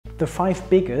The 5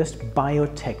 biggest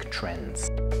biotech trends.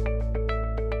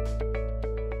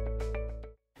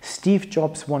 Steve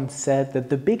Jobs once said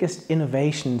that the biggest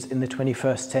innovations in the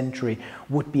 21st century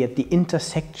would be at the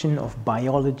intersection of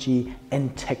biology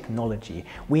and technology.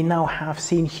 We now have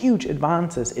seen huge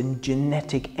advances in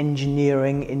genetic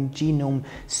engineering, in genome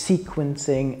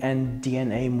sequencing and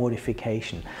DNA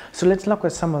modification. So let's look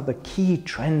at some of the key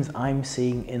trends I'm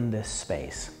seeing in this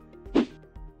space.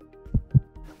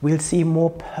 We'll see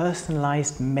more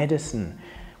personalized medicine.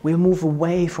 We'll move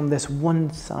away from this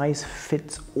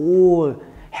one-size-fits-all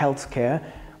healthcare,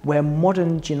 where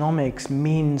modern genomics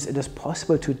means it is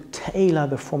possible to tailor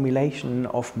the formulation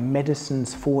of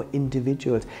medicines for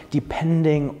individuals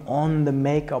depending on the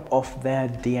makeup of their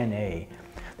DNA.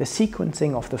 The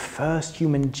sequencing of the first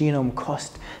human genome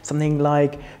cost something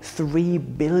like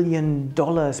 $3 billion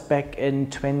back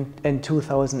in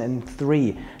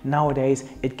 2003. Nowadays,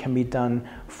 it can be done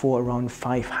for around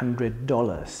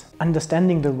 $500.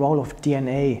 Understanding the role of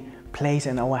DNA plays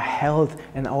in our health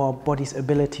and our body's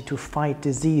ability to fight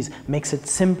disease makes it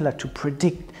simpler to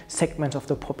predict segments of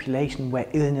the population where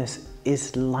illness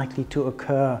is likely to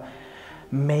occur,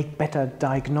 make better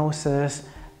diagnosis,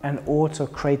 and also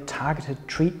create targeted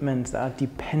treatments that are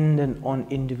dependent on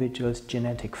individuals'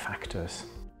 genetic factors.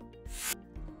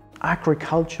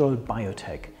 Agricultural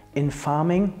biotech. In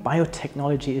farming,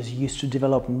 biotechnology is used to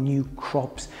develop new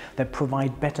crops that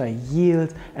provide better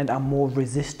yield and are more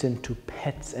resistant to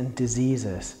pests and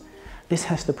diseases. This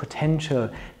has the potential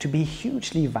to be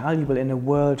hugely valuable in a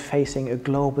world facing a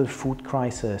global food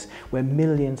crisis where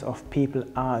millions of people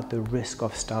are at the risk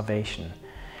of starvation.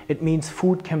 It means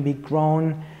food can be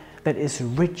grown that is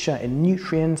richer in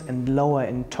nutrients and lower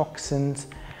in toxins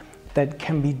that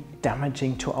can be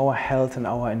damaging to our health and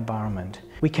our environment.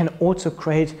 We can also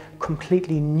create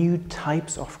completely new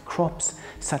types of crops,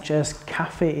 such as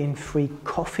caffeine-free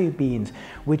coffee beans,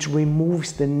 which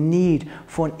removes the need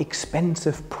for an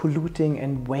expensive, polluting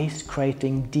and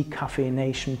waste-creating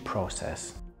decaffeination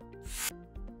process.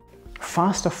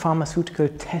 Faster pharmaceutical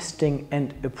testing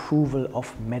and approval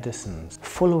of medicines.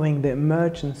 Following the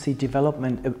emergency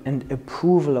development and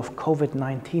approval of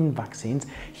COVID-19 vaccines,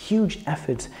 huge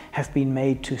efforts have been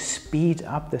made to speed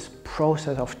up this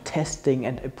process of testing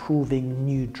and approving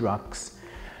new drugs.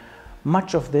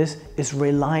 Much of this is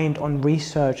reliant on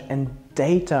research and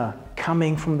data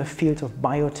coming from the field of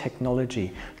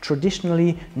biotechnology.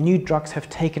 Traditionally, new drugs have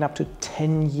taken up to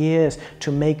 10 years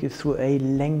to make it through a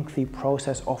lengthy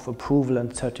process of approval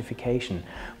and certification.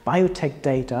 Biotech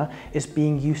data is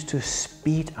being used to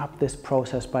speed up this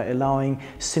process by allowing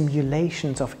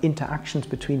simulations of interactions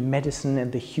between medicine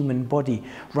and the human body,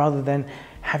 rather than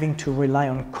having to rely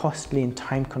on costly and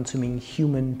time-consuming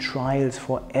human trials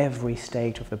for every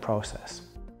stage of the process.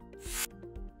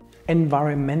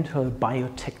 Environmental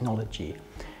biotechnology.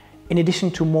 In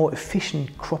addition to more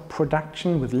efficient crop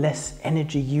production with less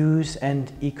energy use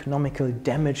and economical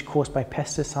damage caused by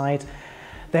pesticides,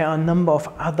 there are a number of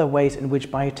other ways in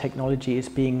which biotechnology is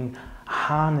being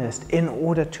harnessed in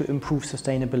order to improve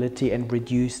sustainability and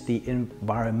reduce the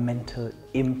environmental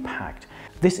impact.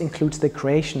 This includes the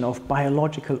creation of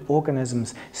biological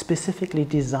organisms specifically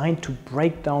designed to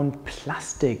break down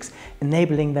plastics,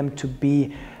 enabling them to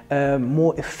be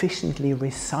more efficiently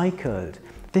recycled.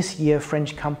 This year,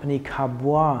 French company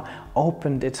Carbois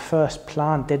opened its first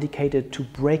plant dedicated to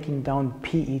breaking down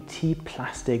PET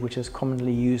plastic, which is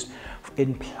commonly used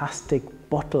in plastic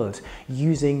bottles,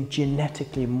 using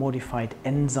genetically modified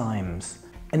enzymes.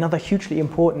 Another hugely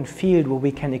important field where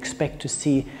we can expect to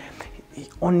see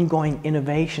ongoing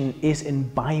innovation is in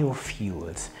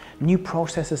biofuels. New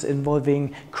processes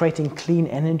involving creating clean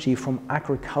energy from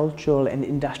agricultural and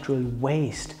industrial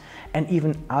waste, and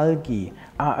even algae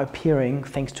are appearing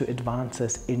thanks to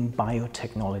advances in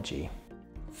biotechnology.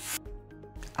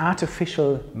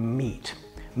 Artificial meat.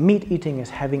 Meat eating is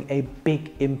having a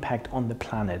big impact on the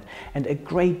planet, and a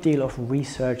great deal of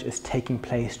research is taking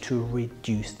place to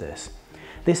reduce this.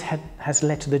 This has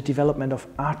led to the development of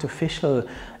artificial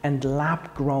and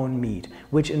lab-grown meat,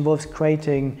 which involves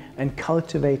creating and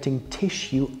cultivating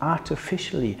tissue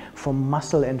artificially from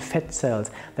muscle and fat cells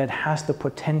that has the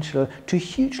potential to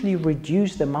hugely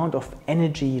reduce the amount of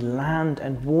energy, land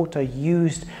and water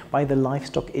used by the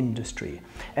livestock industry,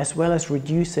 as well as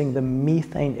reducing the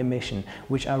methane emission,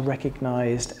 which are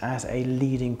recognized as a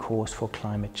leading cause for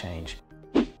climate change.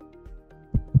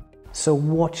 So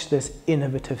watch this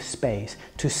innovative space.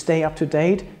 To stay up to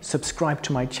date, subscribe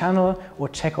to my channel or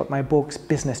check out my books,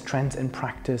 Business Trends in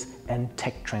Practice and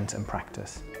Tech Trends in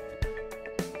Practice.